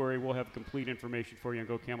February. We'll have complete information for you on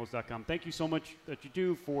GoCamels.com. Thank you so much that you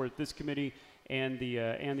do for this committee and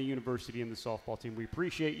the university and the softball team. We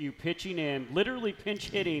appreciate you pitching in, literally pinch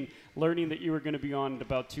hitting, learning that you were going to be on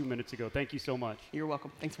about 2 minutes ago. Thank you so much. You're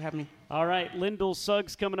welcome. Thanks for having me. All right, Lyndall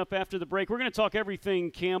Suggs coming up after the break. We're going to talk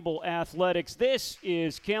everything Campbell athletics. This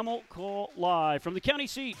is Camel Call Live from the county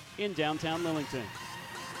seat in downtown Lillington.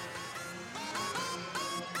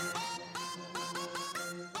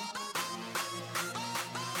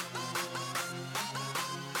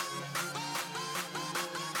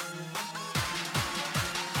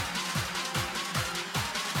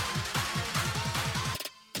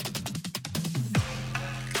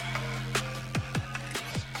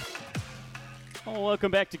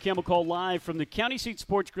 Welcome back to Camel Call Live from the County Seat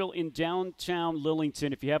Sports Grill in downtown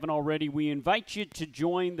Lillington. If you haven't already, we invite you to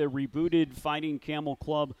join the rebooted Fighting Camel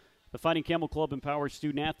Club. The Fighting Camel Club empowers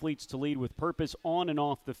student-athletes to lead with purpose on and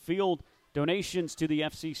off the field. Donations to the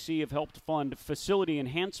FCC have helped fund facility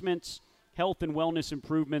enhancements, health and wellness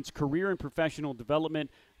improvements, career and professional development,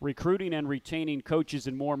 recruiting and retaining coaches,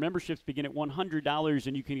 and more. Memberships begin at $100,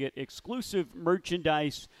 and you can get exclusive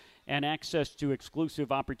merchandise and access to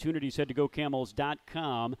exclusive opportunities. Head to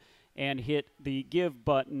GoCamels.com and hit the Give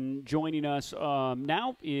button. Joining us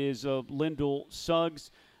now is Lyndall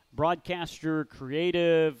Suggs, broadcaster,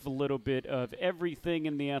 creative, a little bit of everything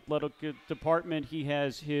in the athletic department. He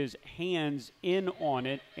has his hands in on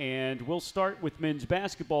it, and we'll start with men's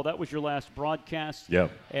basketball. That was your last broadcast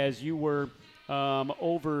as you were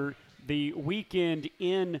over the weekend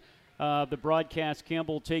in the broadcast.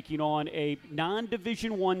 Campbell taking on a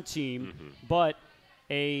non-Division I team, but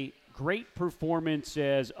a great performance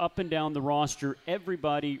as up and down the roster,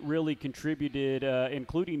 everybody really contributed,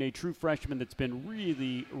 including a true freshman that's been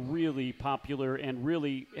really, really popular and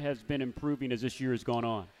really has been improving as this year has gone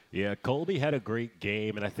on. Yeah, Colby had a great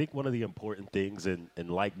game, and I think one of the important things, and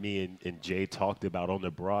like me and Jay talked about on the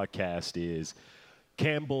broadcast, is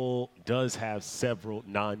Campbell does have several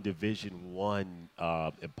non-Division I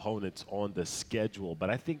opponents on the schedule, but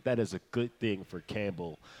I think that is a good thing for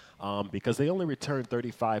Campbell because they only returned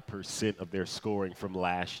 35% of their scoring from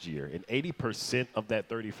last year, and 80% of that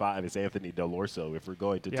 35 is Anthony Delorso, if we're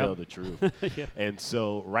going to tell the truth. And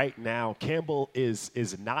so right now, Campbell is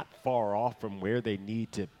not far off from where they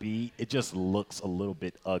need to be. It just looks a little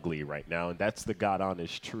bit ugly right now, and that's the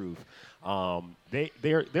God-honest truth.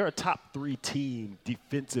 They're a top 3 team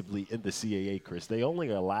defensively in the CAA, Chris. They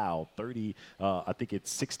only allow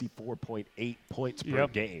 64.8 points per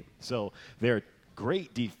game. So they're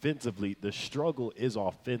great defensively. The struggle is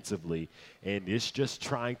offensively, and it's just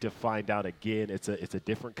trying to find out again. It's a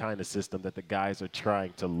different kind of system that the guys are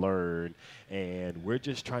trying to learn, and we're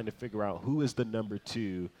just trying to figure out who is the number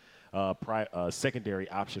 2 secondary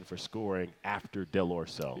option for scoring after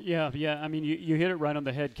Delorso. Yeah. I mean, you hit it right on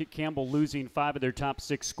the head. Campbell losing 5 of their top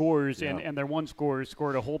 6 scorers, and their one scorer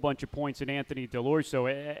scored a whole bunch of points in Anthony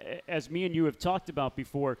Delorso. As me and you have talked about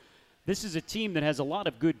before, this is a team that has a lot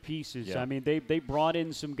of good pieces. Yeah. I mean, they brought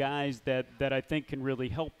in some guys that I think can really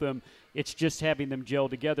help them. It's just having them gel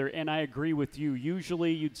together. And I agree with you.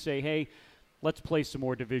 Usually you'd say, hey, let's play some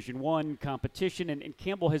more Division I competition. And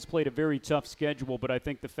Campbell has played a very tough schedule, but I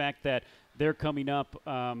think the fact that they're coming up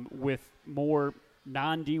with more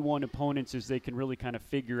non-D1 opponents as they can really kind of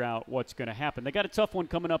figure out what's going to happen. They got a tough one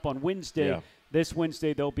coming up on Wednesday. Yeah. This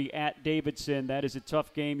Wednesday they'll be at Davidson. That is a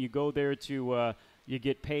tough game. You go there to you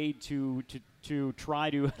get paid to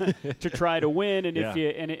try to try to win,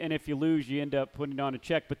 and if you lose, you end up putting on a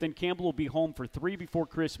check. But then Campbell will be home for 3 before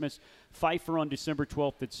Christmas. Pfeiffer on December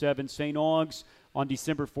 12th at 7. St. Augs on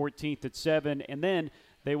December 14th at 7, and then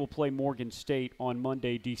they will play Morgan State on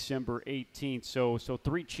Monday, December 18th. So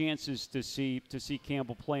 3 chances to see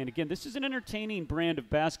Campbell play. And again, this is an entertaining brand of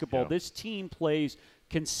basketball. Yeah. This team plays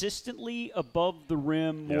consistently above the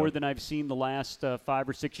rim more than I've seen the last 5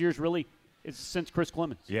 or 6 years. Really, since Chris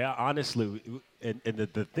Clemens. Yeah, honestly, and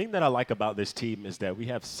the thing that I like about this team is that we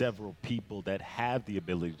have several people that have the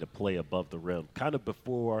ability to play above the rim. Kind of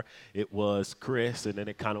before it was Chris, and then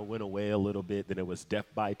it kind of went away a little bit. Then it was Def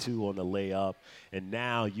by 2 on the layup. And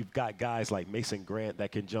now you've got guys like Mason Grant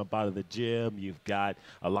that can jump out of the gym. You've got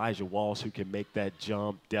Elijah Walsh who can make that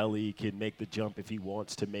jump. Deli can make the jump if he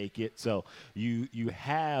wants to make it. So you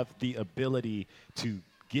have the ability to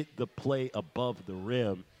get the play above the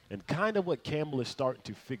rim. And kind of what Campbell is starting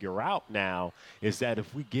to figure out now is that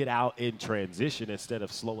if we get out in transition instead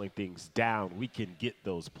of slowing things down, we can get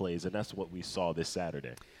those plays, and that's what we saw this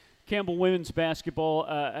Saturday. Campbell women's basketball,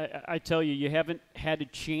 I tell you, you haven't had a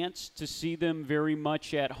chance to see them very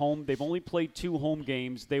much at home. They've only played 2 home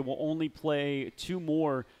games. They will only play 2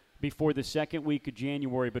 more before the second week of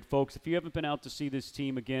January. But, folks, if you haven't been out to see this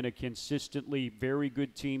team, again, a consistently very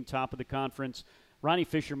good team, top of the conference, Ronnie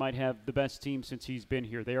Fisher might have the best team since he's been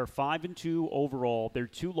here. They are 5-2 overall. Their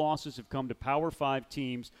 2 losses have come to Power 5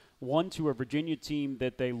 teams, one to a Virginia team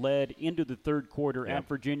that they led into the third quarter at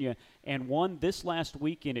Virginia, and one this last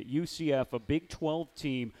weekend at UCF, a Big 12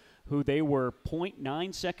 team who they were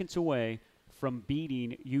 0.9 seconds away from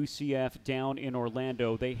beating UCF down in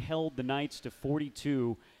Orlando. They held the Knights to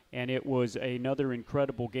 42, and it was another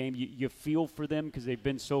incredible game. You feel for them because they've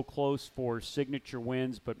been so close for signature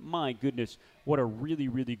wins, but my goodness, what a really,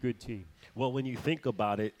 really good team. Well, when you think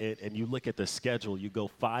about it and you look at the schedule, you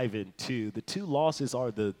go 5-2. The 2 losses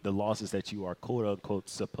are the losses that you are, quote-unquote,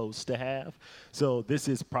 supposed to have. So this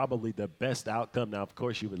is probably the best outcome. Now, of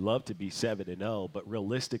course, you would love to be 7-0, but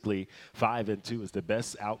realistically, 5-2 is the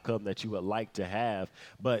best outcome that you would like to have.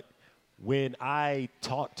 But when I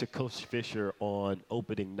talked to Coach Fisher on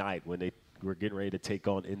opening night, when they were getting ready to take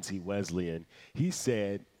on NC Wesleyan, he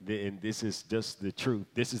said, and this is just the truth,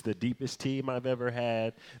 this is the deepest team I've ever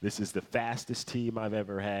had, this is the fastest team I've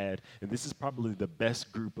ever had, and this is probably the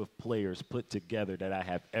best group of players put together that I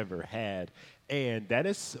have ever had. And that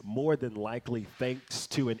is more than likely thanks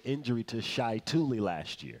to an injury to Shai Tooley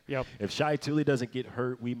last year. Yep. If Shai Tooley doesn't get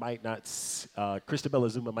hurt, we might not, Christabella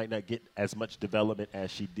Zuma might not get as much development as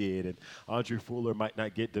she did, and Audrey Fuller might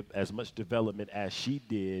not get as much development as she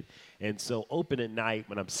did. And so opening night,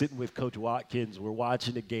 when I'm sitting with Coach Watkins, we're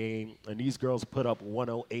watching the game, and these girls put up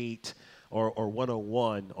 108 or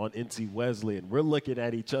 101 on NC Wesleyan. We're looking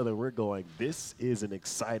at each other. We're going, this is an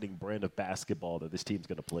exciting brand of basketball that this team's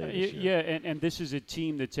going to play this year. Yeah, and this is a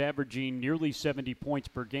team that's averaging nearly 70 points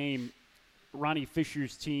per game. Ronnie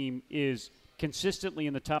Fisher's team is consistently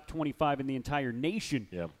in the top 25 in the entire nation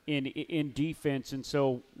in defense. And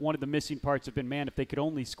so one of the missing parts have been, man, if they could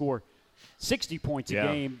only score 60 points a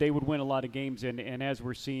game, they would win a lot of games. And as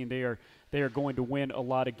we're seeing, they are going to win a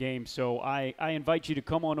lot of games. So I invite you to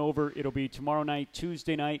come on over. It'll be tomorrow night,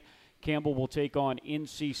 Tuesday night. Campbell will take on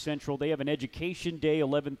NC Central. They have an Education Day,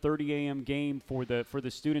 11:30 a.m. game for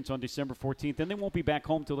the students on December 14th, and they won't be back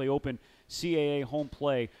home till they open CAA home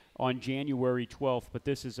play on January 12th. But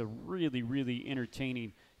this is a really, really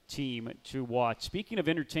entertaining team to watch. Speaking of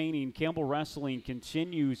entertaining, Campbell Wrestling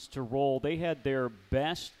continues to roll. They had their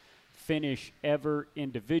best finish ever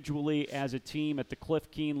individually as a team at the Cliff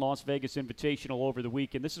Keen Las Vegas Invitational over the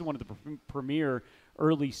weekend. This is one of the premier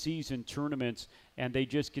early season tournaments, and they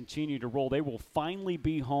just continue to roll. They will finally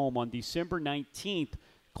be home on December 19th.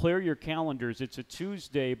 Clear your calendars. It's a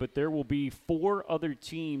Tuesday, but there will be 4 other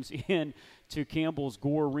teams in to Campbell's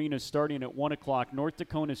Gore Arena starting at 1 o'clock. North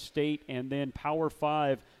Dakota State and then Power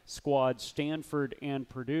 5 squads, Stanford and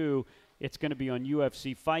Purdue. It's going to be on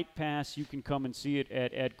UFC Fight Pass. You can come and see it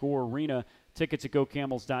at Gore Arena. Tickets at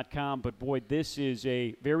GoCamels.com. But, boy, this is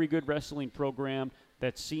a very good wrestling program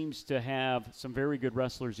that seems to have some very good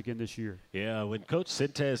wrestlers again this year. Yeah, when Coach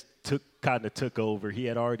Sentes took over, he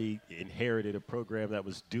had already inherited a program that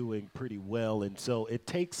was doing pretty well. And so it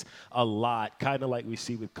takes a lot, kind of like we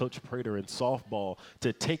see with Coach Prater in softball,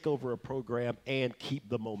 to take over a program and keep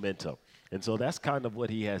the momentum. And so that's kind of what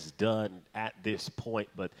he has done at this point.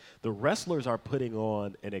 But the wrestlers are putting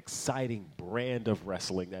on an exciting brand of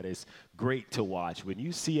wrestling that is great to watch. When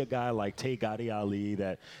you see a guy like Tay Gadi Ali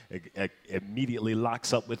that immediately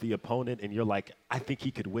locks up with the opponent and you're like, I think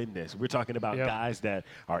he could win this. We're talking about guys that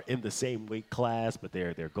are in the same weight class, but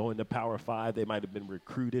they're going to Power 5. They might have been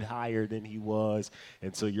recruited higher than he was.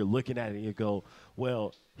 And so you're looking at it and you go,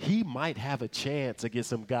 well, he might have a chance against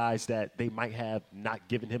some guys that they might have not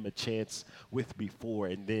given him a chance with before.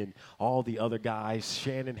 And then all the other guys,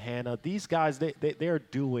 Shannon Hanna, these guys, they're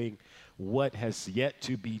doing what has yet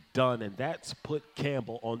to be done, and that's put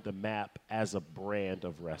Campbell on the map as a brand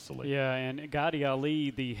of wrestling. Yeah, and Gadi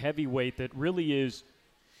Ali, the heavyweight that really is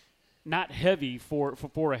not heavy for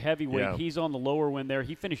a heavyweight. Yeah. He's on the lower end there.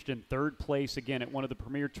 He finished in third place again at one of the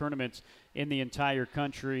premier tournaments in the entire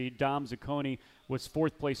country. Dom Zacconi was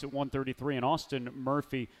fourth place at 133, and Austin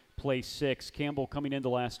Murphy placed sixth. Campbell, coming into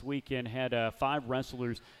last weekend, had 5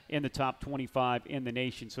 wrestlers in the top 25 in the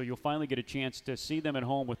nation. So you'll finally get a chance to see them at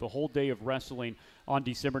home with a whole day of wrestling on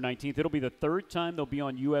December 19th. It'll be the third time they'll be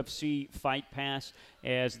on UFC Fight Pass,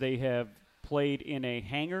 as they have played in a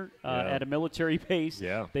hangar at a military base.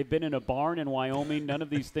 Yeah. They've been in a barn in Wyoming. None of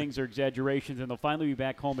these things are exaggerations, and they'll finally be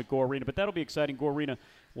back home at Go Arena. But that'll be exciting. Go Arena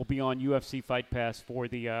will be on UFC Fight Pass for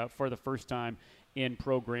the first time in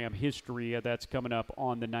program history. That's coming up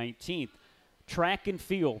on the 19th. Track and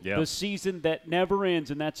field, the season that never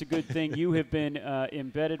ends, and that's a good thing. You have been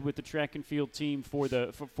embedded with the track and field team for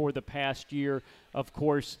the past year. Of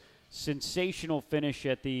course, sensational finish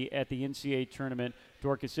at the NCAA tournament.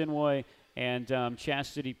 Dorcas Inouye and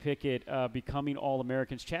Chastity Pickett becoming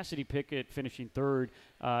All-Americans. Chastity Pickett finishing third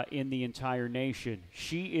in the entire nation.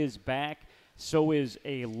 She is back. So is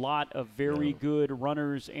a lot of very good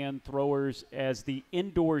runners and throwers. As the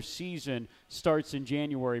indoor season starts in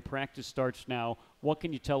January, practice starts now. What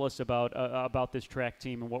can you tell us about this track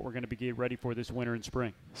team and what we're going to be getting ready for this winter and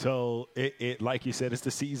spring? So, it like you said, it's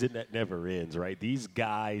the season that never ends, right? These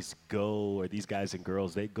guys and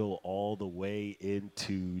girls, they go all the way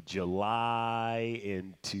into July,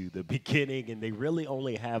 into the beginning, and they really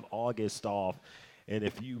only have August off. And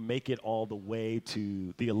if you make it all the way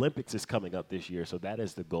to the Olympics is coming up this year, so that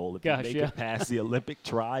is the goal. If you make it past the Olympic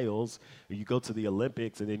trials, you go to the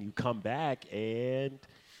Olympics, and then you come back and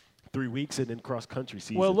 3 weeks, and then cross-country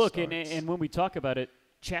season Well, look, starts. and when we talk about it,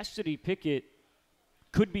 Chastity Pickett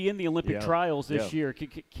could be in the Olympic trials this year.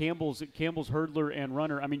 Campbell's hurdler and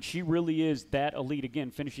runner. I mean, she really is that elite,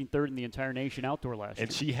 again, finishing third in the entire nation outdoor last year.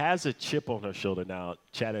 And she has a chip on her shoulder now.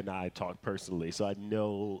 Chad and I talked personally, so I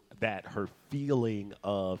know that her feeling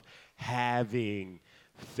of having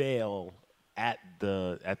failed at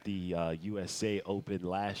the USA Open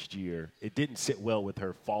last year, it didn't sit well with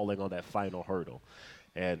her falling on that final hurdle.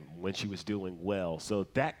 And when she was doing well. So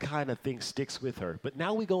that kind of thing sticks with her. But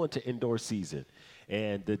now we go into indoor season.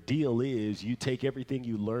 And the deal is you take everything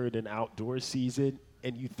you learned in outdoor season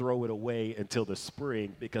and you throw it away until the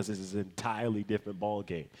spring, because this is an entirely different ball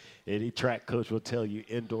game. Any track coach will tell you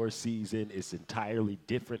indoor season is entirely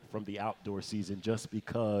different from the outdoor season just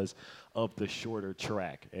because of the shorter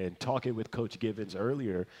track. And talking with Coach Givens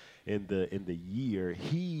earlier in the year,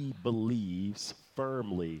 he believes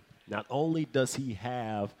firmly. Not only does he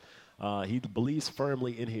have, he believes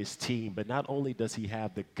firmly in his team, but not only does he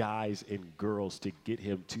have the guys and girls to get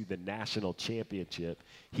him to the national championship,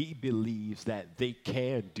 he believes that they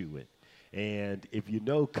can do it. And if you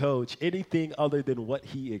know Coach, anything other than what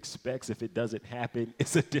he expects, if it doesn't happen,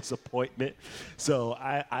 it's a disappointment. So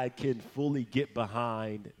I can fully get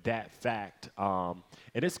behind that fact.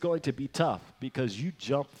 And it's going to be tough because you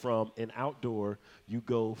jump from an outdoor, you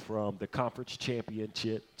go from the conference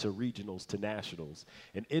championship to regionals to nationals.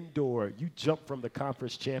 And indoor, you jump from the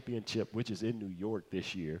conference championship, which is in New York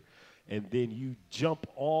this year, and then you jump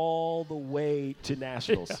all the way to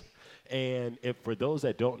nationals. And for those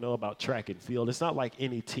that don't know about track and field, it's not like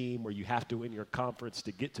any team where you have to win your conference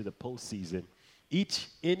to get to the postseason.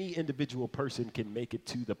 Any individual person can make it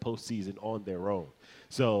to the postseason on their own.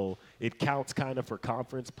 So it counts kind of for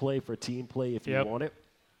conference play, for team play if you want it.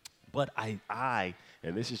 But I,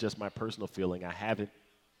 and this is just my personal feeling, I haven't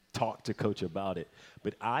talked to Coach about it,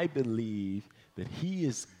 but I believe that he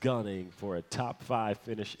is gunning for a top 5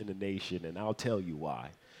 finish in the nation, and I'll tell you why.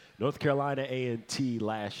 North Carolina A&T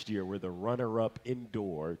last year were the runner-up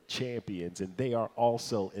indoor champions, and they are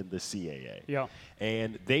also in the CAA. Yeah.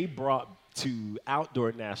 And they brought to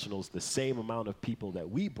outdoor nationals the same amount of people that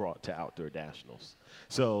we brought to outdoor nationals.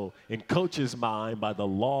 So in Coach's mind, by the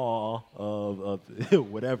law of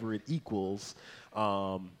whatever it equals,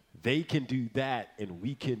 they can do that, and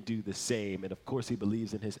we can do the same. And, of course, he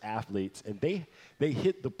believes in his athletes. And they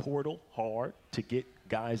hit the portal hard to get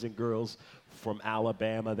guys and girls from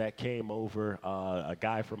Alabama that came over, a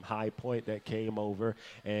guy from High Point that came over,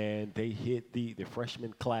 and they hit the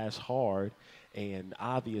freshman class hard. And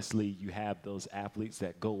obviously you have those athletes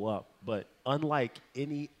that go up. But unlike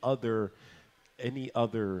any other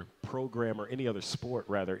program or any other sport,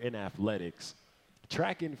 rather, in athletics,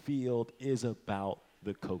 track and field is about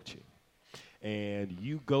the coaching. and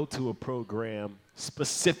you go to a program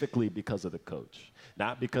specifically because of the coach,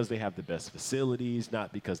 not because they have the best facilities,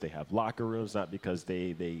 not because they have locker rooms, not because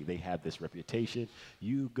they have this reputation.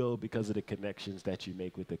 You go because of the connections that you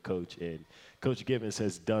make with the coach, and Coach Givens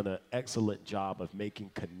has done an excellent job of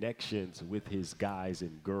making connections with his guys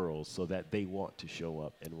and girls so that they want to show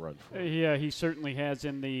up and run for him. Yeah, he certainly has.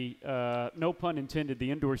 In the, no pun intended,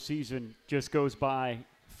 the indoor season just goes by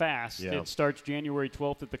fast. Yeah. It starts January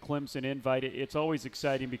 12th at the Clemson Invite. It's always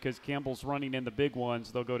exciting because Campbell's running in the big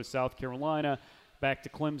ones. They'll go to South Carolina, back to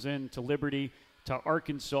Clemson, to Liberty, to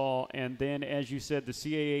Arkansas, and then, as you said, the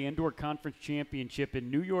CAA Indoor Conference Championship in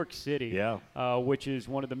New York City, which is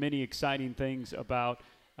one of the many exciting things about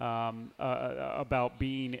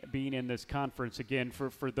being in this conference. Again,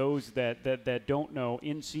 for those that don't know,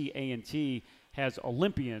 NCAA has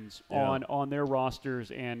Olympians on their rosters,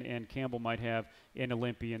 and Campbell might have an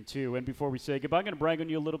Olympian too. And before we say goodbye, I'm going to brag on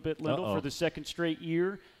you a little bit, Lyndall. For the second straight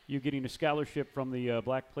year, you're getting a scholarship from the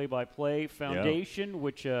Black Play-by-Play Foundation,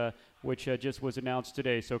 which just was announced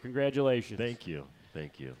today. So congratulations. Thank you.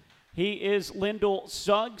 He is Lyndall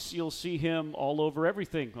Suggs. You'll see him all over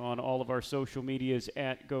everything on all of our social medias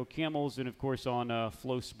at Go Camels, and, of course, on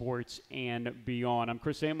Flow Sports and beyond. I'm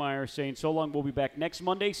Chris Ameyer saying so long. We'll be back next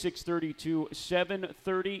Monday, 6:30 to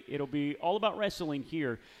 7:30. It'll be all about wrestling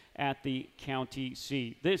here at the county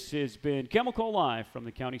seat. This has been Camel Call Live from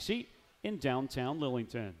the county seat in downtown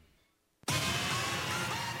Lillington.